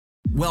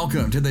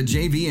Welcome to the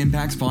JV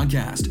Impacts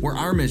Podcast, where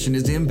our mission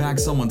is to impact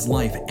someone's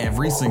life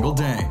every single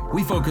day.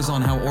 We focus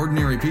on how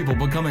ordinary people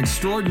become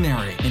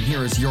extraordinary. And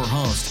here is your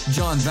host,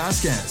 John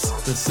Vasquez,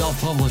 the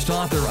self-published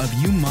author of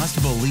You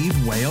Must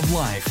Believe Way of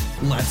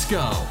Life. Let's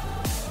go.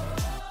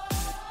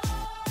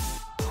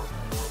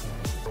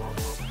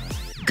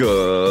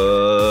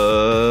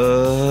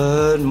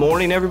 Good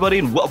morning, everybody,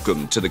 and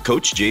welcome to the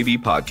Coach JV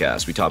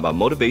Podcast. We talk about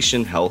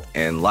motivation, health,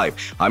 and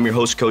life. I'm your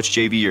host, Coach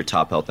JV, your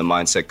top health and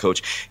mindset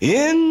coach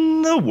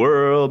in the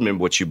world.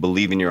 Remember, what you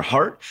believe in your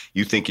heart,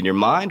 you think in your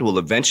mind, will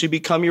eventually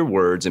become your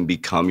words and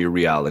become your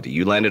reality.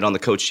 You landed on the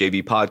Coach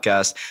JV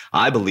Podcast.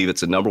 I believe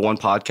it's the number one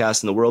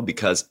podcast in the world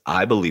because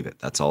I believe it.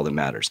 That's all that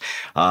matters.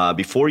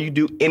 Before you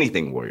do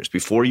anything, Warriors,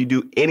 before you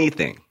do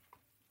anything,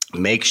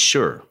 make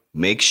sure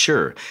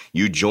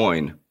you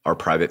join our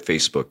private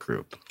Facebook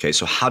group. Okay,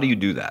 so how do you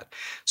do that?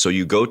 So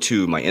you go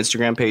to my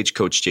Instagram page,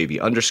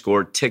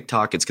 CoachJV_,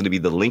 TikTok.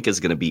 The link is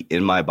going to be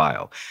in my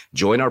bio.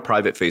 Join our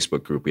private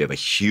Facebook group. We have a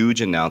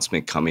huge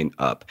announcement coming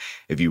up.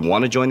 If you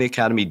want to join the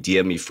Academy,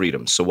 DM me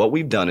freedom. So what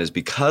we've done is,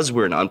 because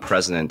we're in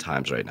unprecedented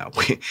times right now,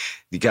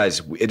 you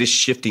guys, it is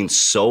shifting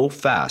so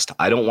fast.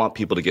 I don't want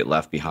people to get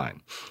left behind.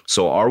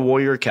 So our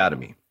Warrior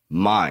Academy,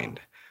 mind,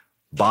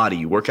 body,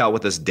 you work out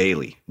with us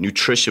daily,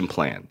 nutrition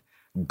plan,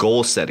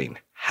 goal setting,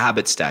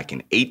 habit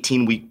stacking,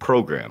 18-week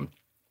program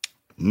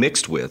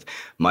mixed with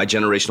my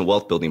generational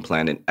wealth building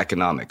plan and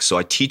economics. So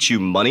I teach you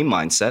money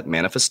mindset,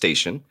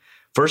 manifestation.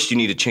 First, you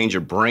need to change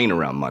your brain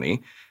around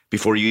money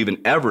before you even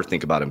ever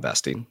think about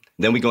investing.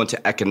 Then we go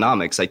into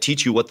economics. I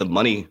teach you what the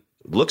money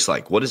looks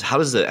like. How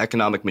does the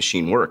economic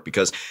machine work?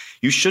 Because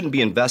you shouldn't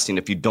be investing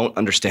if you don't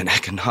understand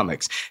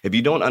economics. If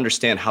you don't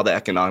understand how the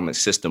economic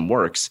system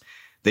works,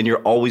 then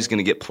you're always going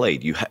to get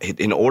played.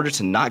 In order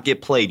to not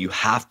get played, you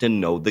have to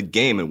know the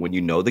game. And when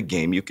you know the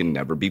game, you can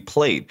never be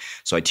played.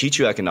 So I teach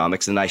you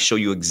economics and I show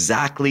you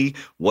exactly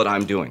what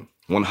I'm doing.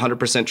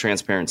 100%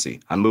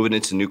 transparency. I'm moving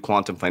into new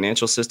quantum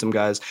financial system,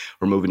 guys.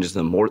 We're moving into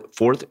the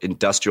fourth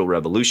industrial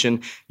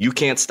revolution. You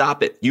can't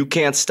stop it. You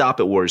can't stop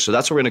it, Warriors. So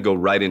that's what we're going to go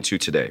right into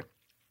today.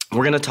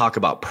 We're going to talk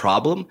about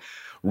problem,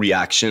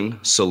 reaction,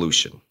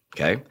 solution.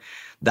 Okay.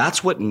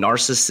 That's what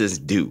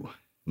narcissists do.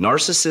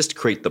 Narcissists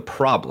create the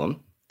problem.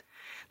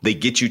 They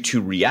get you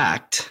to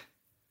react,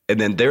 and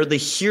then they're the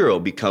hero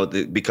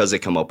because they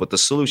come up with the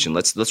solution.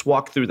 Let's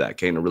walk through that,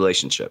 okay, in a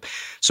relationship.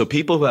 So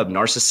people who have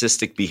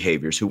narcissistic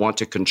behaviors, who want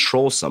to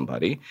control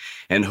somebody,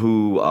 and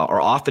who are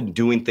often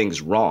doing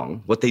things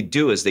wrong, what they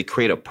do is they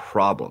create a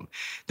problem.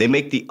 They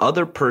make the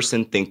other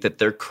person think that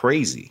they're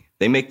crazy.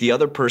 They make the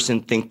other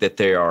person think that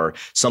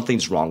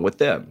something's wrong with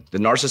them. The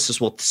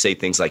narcissist will say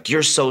things like,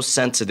 "You're so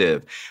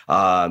sensitive.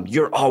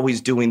 You're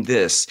always doing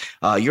this.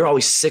 You're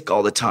always sick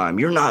all the time.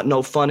 You're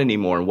no fun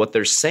anymore." And what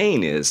they're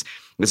saying is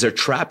they're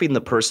trapping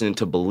the person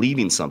into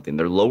believing something.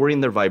 They're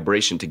lowering their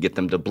vibration to get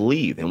them to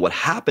believe. And what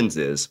happens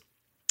is,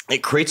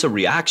 it creates a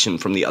reaction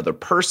from the other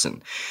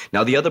person.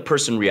 Now, the other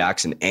person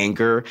reacts in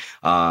anger.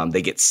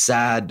 They get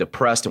sad,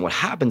 depressed. And what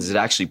happens is it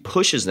actually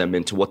pushes them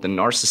into what the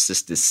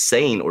narcissist is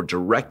saying or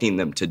directing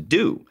them to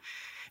do.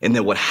 And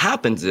then what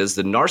happens is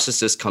the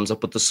narcissist comes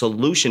up with the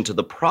solution to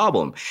the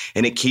problem,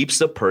 and it keeps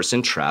the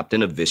person trapped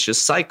in a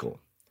vicious cycle.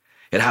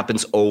 It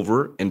happens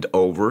over and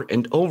over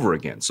and over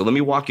again. So let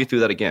me walk you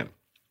through that again.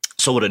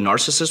 So what a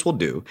narcissist will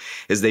do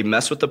is they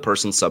mess with the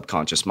person's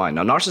subconscious mind.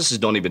 Now, narcissists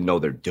don't even know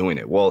they're doing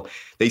it. Well,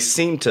 they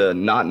seem to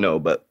not know,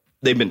 but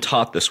they've been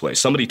taught this way.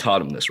 Somebody taught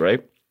them this,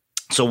 right?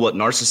 So what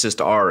narcissists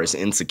are is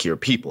insecure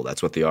people.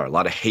 That's what they are. A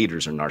lot of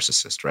haters are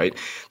narcissists, right?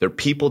 They're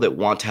people that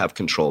want to have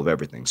control of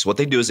everything. So what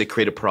they do is they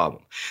create a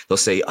problem. They'll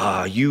say,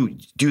 you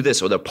do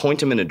this, or they'll point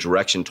them in a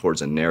direction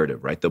towards a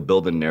narrative, right? They'll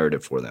build a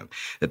narrative for them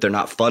that they're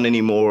not fun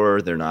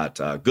anymore. They're not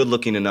good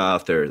looking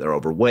enough. They're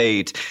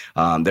overweight.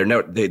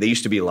 They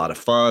used to be a lot of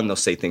fun. They'll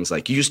say things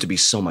like, "You used to be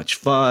so much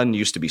fun. You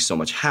used to be so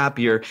much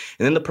happier."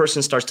 And then the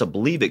person starts to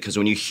believe it, because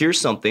when you hear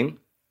something,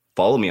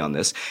 follow me on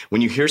this,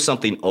 when you hear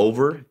something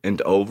over and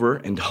over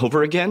and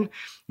over again,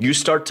 you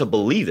start to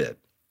believe it.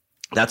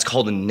 That's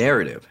called a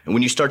narrative. And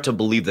when you start to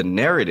believe the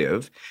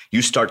narrative,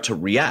 you start to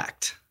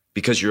react.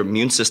 Because your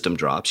immune system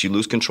drops, you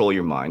lose control of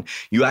your mind,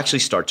 you actually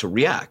start to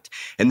react.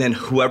 And then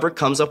whoever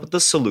comes up with the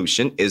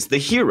solution is the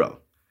hero.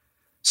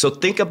 So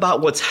think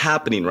about what's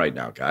happening right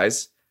now,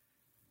 guys.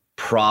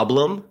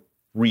 Problem,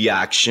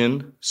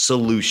 reaction,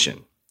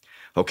 solution.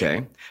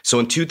 Okay, so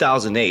in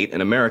 2008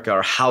 in America,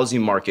 our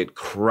housing market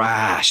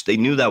crashed. They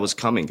knew that was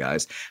coming,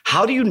 guys.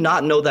 How do you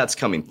not know that's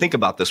coming? Think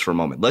about this for a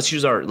moment. Let's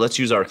use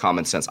our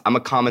common sense. I'm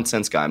a common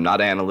sense guy. I'm not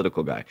an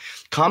analytical guy.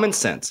 Common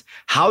sense.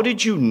 How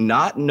did you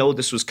not know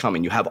this was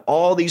coming? You have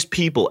all these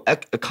people,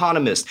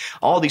 economists,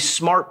 all these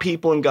smart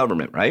people in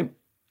government, right?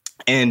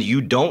 And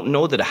you don't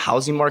know that a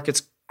housing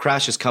market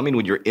crash is coming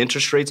when your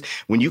interest rates,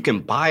 when you can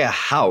buy a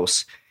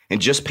house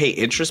and just pay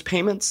interest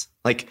payments?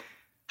 Like,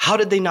 how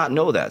did they not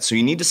know that? So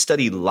you need to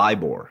study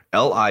LIBOR,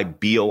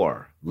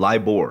 L-I-B-O-R,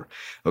 LIBOR.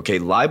 Okay,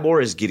 LIBOR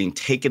is getting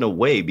taken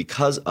away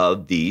because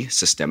of the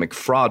systemic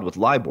fraud with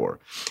LIBOR.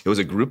 It was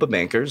a group of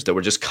bankers that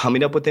were just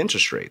coming up with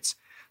interest rates.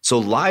 So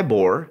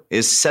LIBOR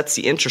sets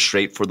the interest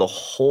rate for the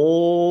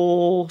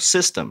whole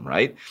system,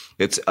 right?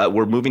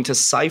 We're moving to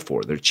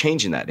SIFOR. They're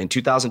changing that. In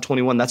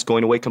 2021, that's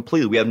going away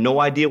completely. We have no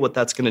idea what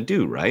that's going to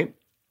do, right?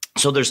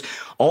 So there's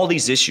all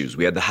these issues.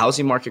 We had the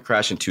housing market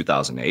crash in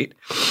 2008.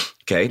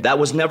 Okay, that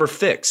was never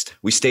fixed.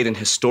 We stayed in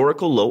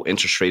historical low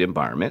interest rate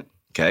environment.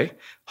 Okay,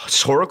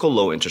 historical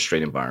low interest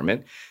rate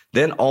environment.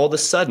 Then all of a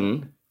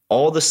sudden,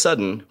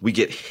 we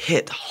get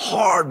hit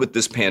hard with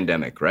this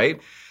pandemic, right?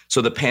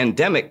 So the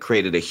pandemic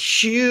created a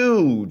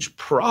huge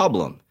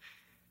problem.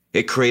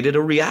 It created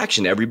a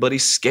reaction.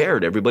 Everybody's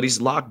scared. Everybody's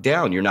locked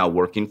down. You're now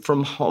working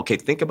from home. Okay,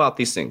 think about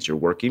these things. You're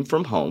working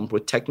from home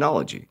with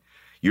technology.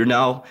 You're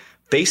now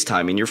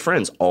FaceTiming your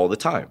friends all the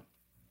time.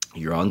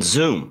 You're on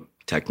Zoom,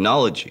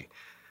 technology.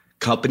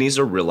 Companies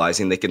are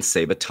realizing they can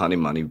save a ton of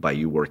money by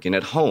you working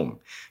at home.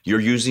 You're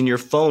using your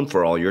phone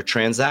for all your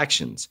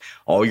transactions.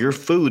 All your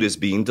food is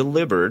being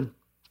delivered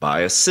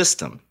by a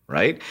system,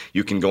 right?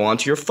 You can go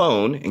onto your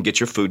phone and get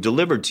your food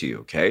delivered to you,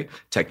 okay?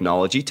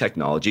 Technology.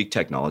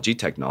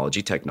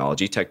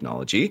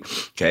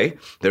 Okay?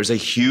 There's a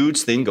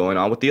huge thing going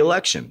on with the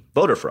election,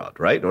 voter fraud,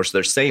 right? Or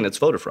they're saying it's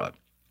voter fraud.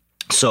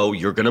 So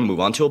you're going to move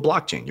on to a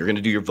blockchain. You're going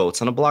to do your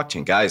votes on a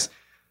blockchain. Guys,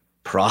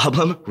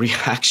 problem,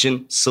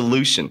 reaction,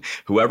 solution.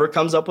 Whoever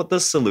comes up with the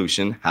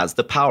solution has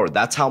the power.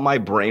 That's how my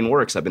brain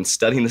works. I've been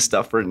studying this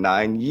stuff for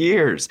 9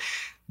 years.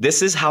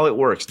 This is how it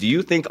works. Do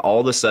you think all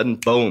of a sudden,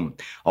 boom,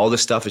 all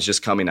this stuff is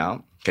just coming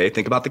out? Okay,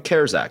 think about the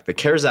CARES Act. The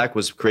CARES Act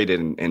was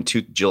created in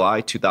July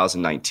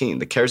 2019.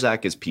 The CARES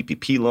Act is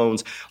PPP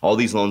loans, all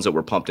these loans that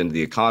were pumped into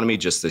the economy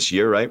just this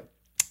year, right?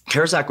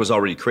 CARES Act was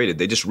already created.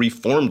 They just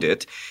reformed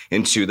it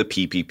into the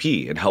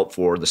PPP and help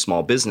for the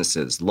small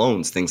businesses,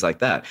 loans, things like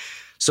that.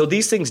 So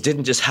these things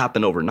didn't just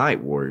happen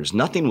overnight, warriors.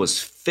 Nothing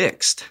was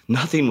fixed. So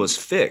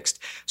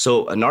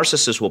a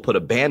narcissist will put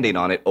a Band-Aid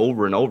on it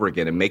over and over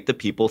again and make the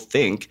people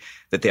think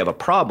that they have a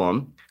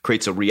problem,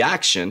 creates a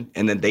reaction,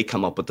 and then they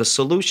come up with the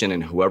solution.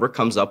 And whoever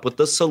comes up with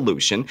the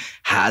solution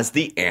has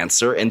the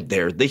answer, and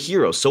they're the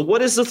hero. So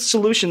what is the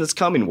solution that's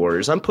coming,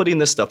 warriors? I'm putting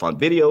this stuff on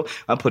video.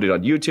 I'm putting it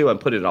on YouTube. I'm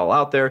putting it all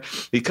out there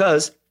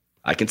because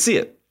I can see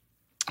it.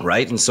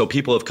 Right. And so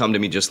people have come to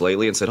me just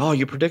lately and said, oh,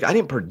 you predict. I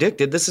didn't predict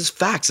it. This is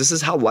facts. This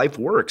is how life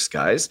works,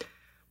 guys.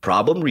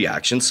 Problem,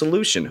 reaction,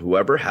 solution.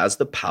 Whoever has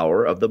the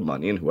power of the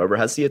money and whoever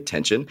has the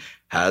attention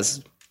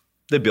has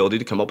the ability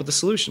to come up with a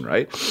solution,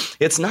 right?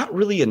 It's not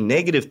really a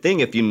negative thing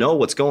if you know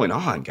what's going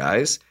on,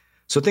 guys.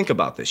 So think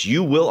about this.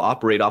 You will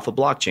operate off a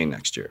blockchain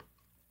next year.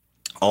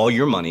 All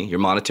your money, your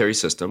monetary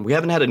system. We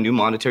haven't had a new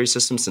monetary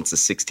system since the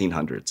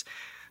 1600s.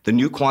 The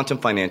new quantum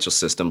financial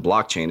system,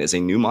 blockchain, is a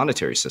new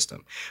monetary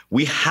system.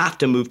 We have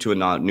to move to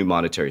a new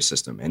monetary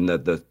system. And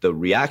the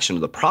reaction,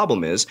 the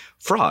problem is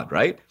fraud,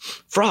 right?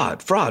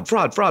 Fraud.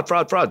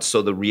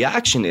 So the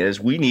reaction is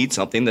we need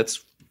something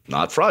that's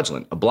not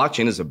fraudulent. A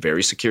blockchain is a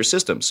very secure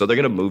system. So they're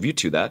going to move you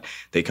to that.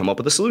 They come up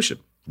with a solution.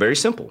 Very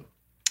simple.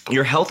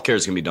 Your healthcare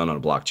is going to be done on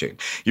a blockchain.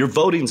 Your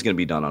voting is going to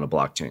be done on a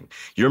blockchain.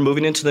 You're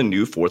moving into the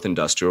new fourth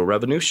industrial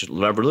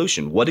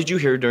revolution. What did you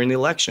hear during the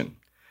election?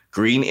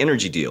 Green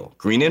energy deal,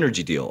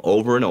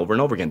 over and over and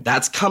over again.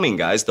 That's coming,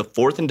 guys. The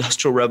fourth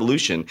industrial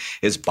revolution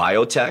is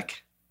biotech,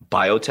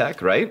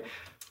 right?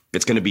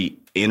 It's going to be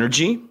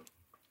energy.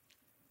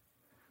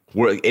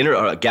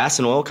 Gas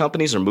and oil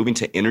companies are moving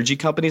to energy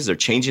companies. They're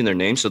changing their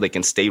name so they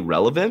can stay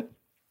relevant.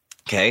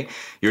 Okay.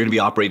 You're going to be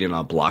operating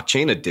on a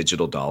blockchain, a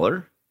digital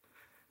dollar.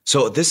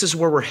 So this is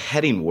where we're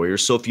heading,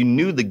 warriors. So if you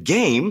knew the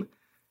game,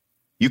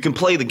 you can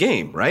play the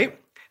game, right?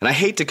 And I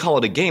hate to call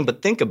it a game,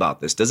 but think about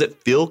this. Does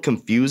it feel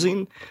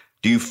confusing?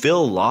 Do you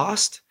feel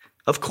lost?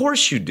 Of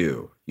course you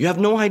do. You have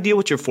no idea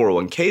what your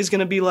 401k is going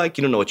to be like.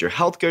 You don't know what your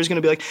healthcare is going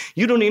to be like.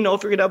 You don't even know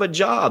if you're going to have a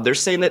job. They're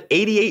saying that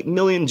 88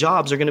 million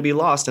jobs are going to be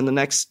lost in the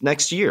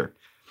next year.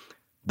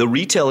 The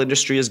retail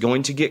industry is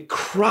going to get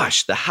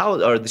crushed.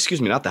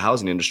 Not the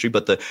housing industry,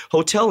 but the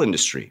hotel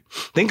industry.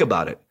 Think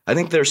about it. I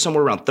think there's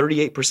somewhere around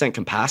 38%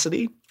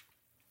 capacity.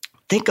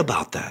 Think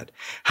about that.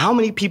 How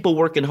many people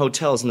work in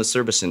hotels in the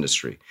service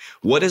industry?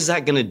 What is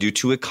that going to do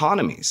to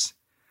economies?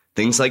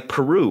 Things like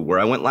Peru, where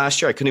I went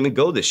last year, I couldn't even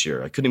go this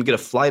year. I couldn't even get a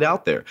flight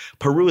out there.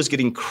 Peru is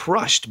getting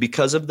crushed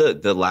because of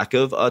the lack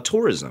of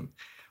tourism.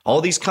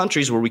 All these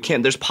countries where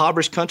there's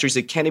impoverished countries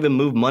that can't even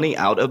move money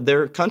out of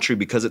their country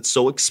because it's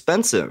so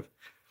expensive.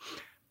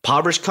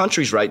 Impoverished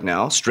countries right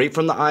now, straight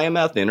from the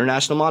IMF, the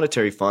International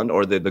Monetary Fund,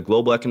 or the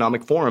Global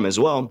Economic Forum as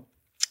well,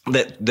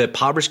 that the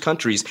impoverished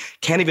countries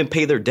can't even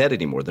pay their debt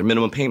anymore, their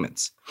minimum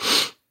payments.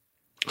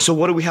 So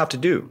what do we have to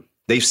do?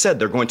 They've said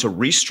they're going to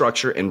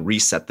restructure and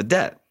reset the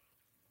debt.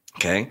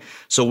 Okay,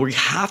 so we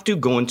have to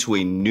go into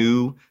a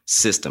new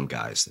system,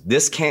 guys.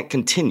 This can't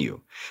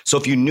continue. So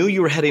if you knew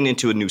you were heading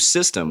into a new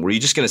system, were you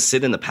just going to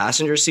sit in the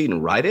passenger seat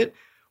and ride it?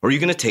 Or are you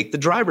going to take the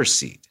driver's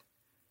seat?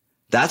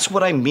 That's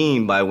what I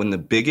mean by when the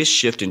biggest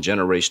shift in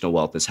generational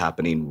wealth is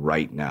happening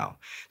right now.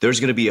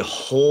 There's going to be a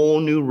whole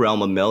new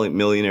realm of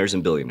millionaires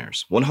and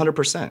billionaires,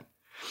 100%.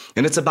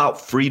 And it's about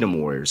freedom,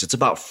 warriors. It's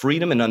about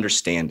freedom and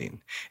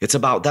understanding. That's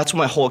what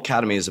my whole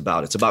academy is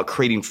about. It's about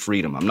creating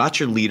freedom. I'm not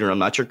your leader. I'm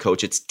not your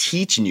coach. It's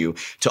teaching you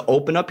to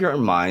open up your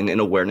mind and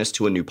awareness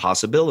to a new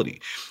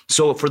possibility.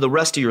 So for the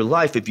rest of your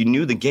life, if you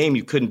knew the game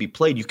you couldn't be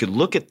played, you could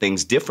look at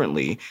things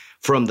differently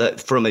from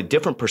a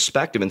different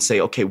perspective and say,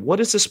 okay, what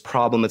is this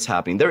problem that's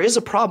happening? There is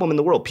a problem in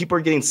the world. People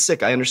are getting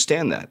sick. I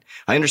understand that.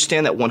 I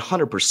understand that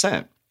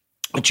 100%.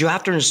 But you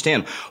have to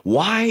understand,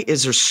 why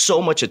is there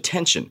so much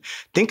attention?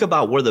 Think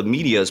about where the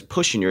media is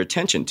pushing your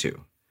attention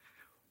to.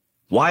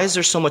 Why is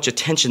there so much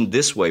attention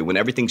this way when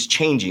everything's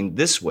changing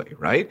this way,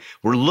 right?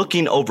 We're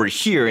looking over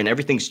here and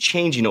everything's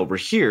changing over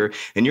here,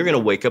 and you're going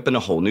to wake up in a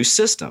whole new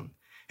system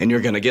and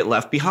you're going to get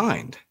left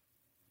behind.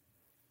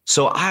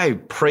 So I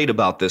prayed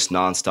about this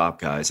nonstop,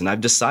 guys, and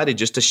I've decided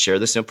just to share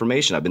this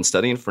information. I've been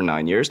studying for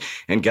 9 years,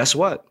 and guess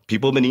what?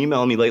 People have been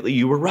emailing me lately.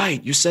 You were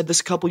right. You said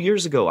this a couple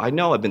years ago. I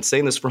know. I've been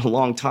saying this for a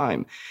long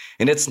time.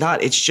 And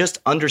it's just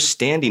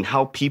understanding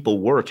how people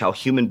work, how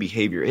human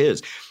behavior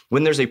is.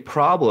 When there's a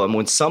problem,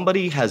 when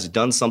somebody has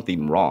done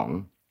something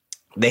wrong,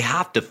 they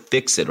have to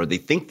fix it, or they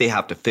think they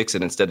have to fix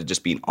it instead of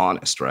just being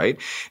honest, right?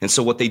 And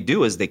so what they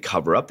do is they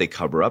cover up,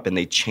 and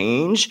they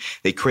change.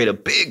 They create a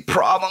big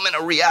problem and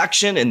a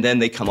reaction, and then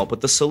they come up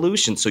with a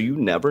solution. So you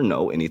never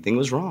know anything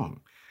was wrong.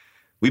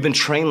 We've been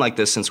trained like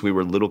this since we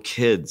were little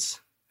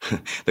kids.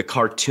 The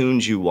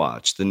cartoons you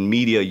watch, the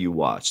media you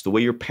watch, the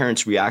way your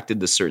parents reacted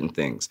to certain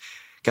things.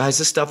 Guys,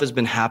 this stuff has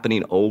been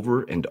happening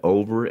over and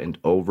over and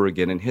over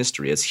again in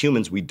history. As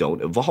humans, we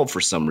don't evolve for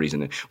some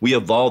reason. We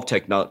evolve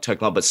technology,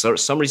 but for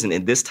some reason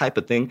in this type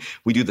of thing,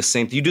 we do the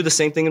same. You do the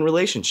same thing in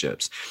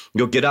relationships.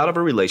 You'll get out of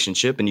a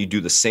relationship and you do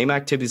the same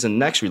activities in the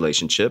next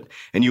relationship,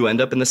 and you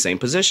end up in the same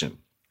position.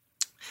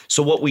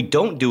 So what we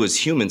don't do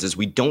as humans is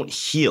we don't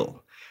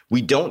heal.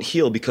 We don't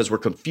heal because we're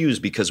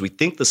confused, because we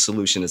think the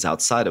solution is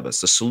outside of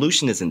us. The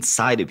solution is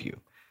inside of you.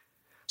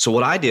 So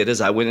what I did is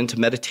I went into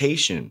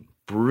meditation,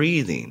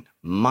 breathing,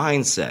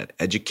 mindset,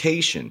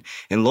 education,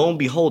 and lo and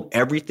behold,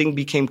 everything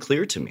became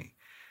clear to me.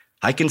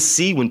 I can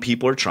see when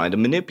people are trying to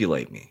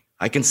manipulate me.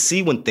 I can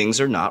see when things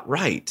are not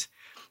right.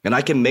 And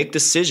I can make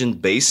decisions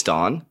based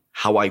on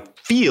how I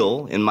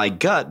feel in my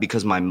gut,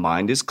 because my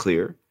mind is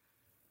clear,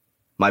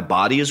 my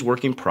body is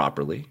working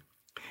properly.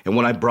 And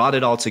when I brought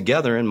it all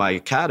together in my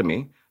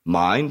academy,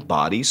 mind,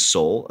 body,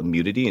 soul,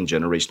 immunity, and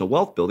generational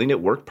wealth building,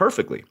 it worked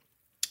perfectly.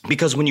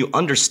 Because when you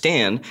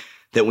understand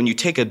that when you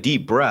take a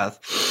deep breath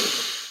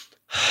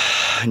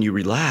and you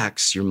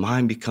relax, your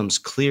mind becomes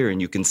clear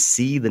and you can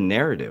see the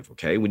narrative,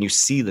 okay? When you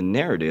see the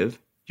narrative,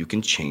 you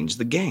can change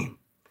the game,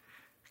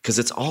 because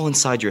it's all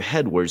inside your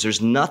head, whereas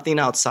there's nothing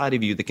outside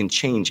of you that can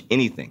change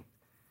anything.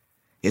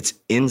 It's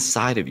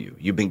inside of you.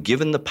 You've been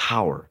given the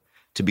power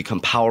to become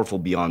powerful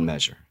beyond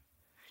measure.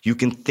 You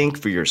can think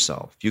for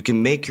yourself. You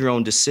can make your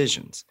own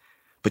decisions.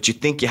 But you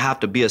think you have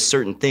to be a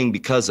certain thing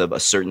because of a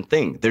certain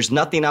thing. There's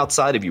nothing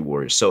outside of you,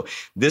 warriors. So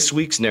this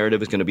week's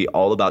narrative is going to be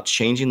all about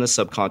changing the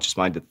subconscious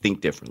mind to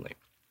think differently,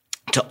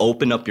 to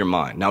open up your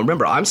mind. Now,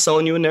 remember, I'm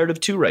selling you a narrative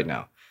too right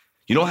now.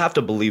 You don't have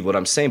to believe what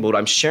I'm saying, but what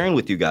I'm sharing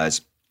with you guys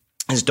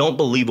is don't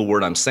believe a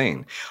word I'm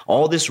saying.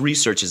 All this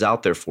research is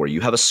out there for you.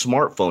 You have a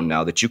smartphone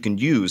now that you can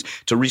use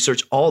to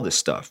research all this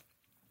stuff.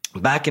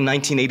 Back in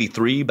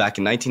 1983, back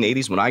in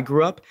 1980s, when I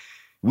grew up,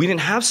 we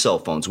didn't have cell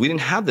phones. We didn't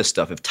have this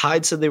stuff. If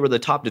Tide said they were the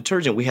top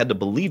detergent, we had to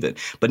believe it.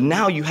 But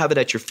now you have it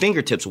at your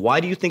fingertips.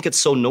 Why do you think it's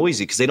so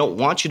noisy? Because they don't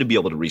want you to be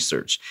able to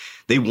research.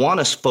 They want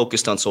us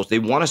focused on social. They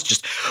want us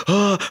just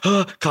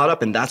caught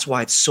up. And that's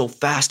why it's so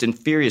fast and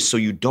furious, so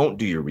you don't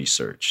do your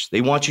research.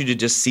 They want you to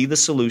just see the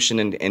solution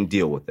and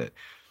deal with it.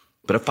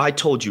 But if I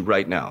told you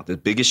right now the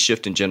biggest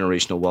shift in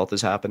generational wealth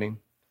is happening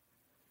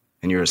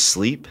and you're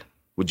asleep,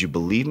 would you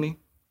believe me?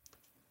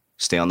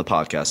 Stay on the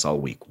podcast all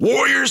week.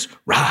 Warriors,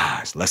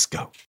 rise. Let's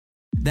go.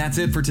 That's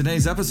it for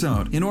today's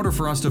episode. In order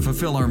for us to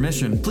fulfill our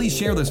mission, please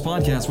share this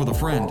podcast with a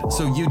friend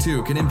so you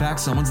too can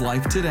impact someone's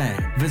life today.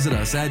 Visit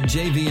us at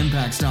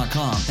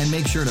jvimpacts.com and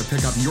make sure to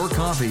pick up your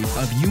copy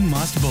of You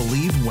Must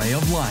Believe Way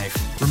of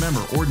Life.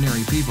 Remember,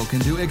 ordinary people can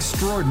do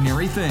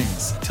extraordinary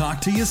things.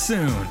 Talk to you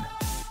soon.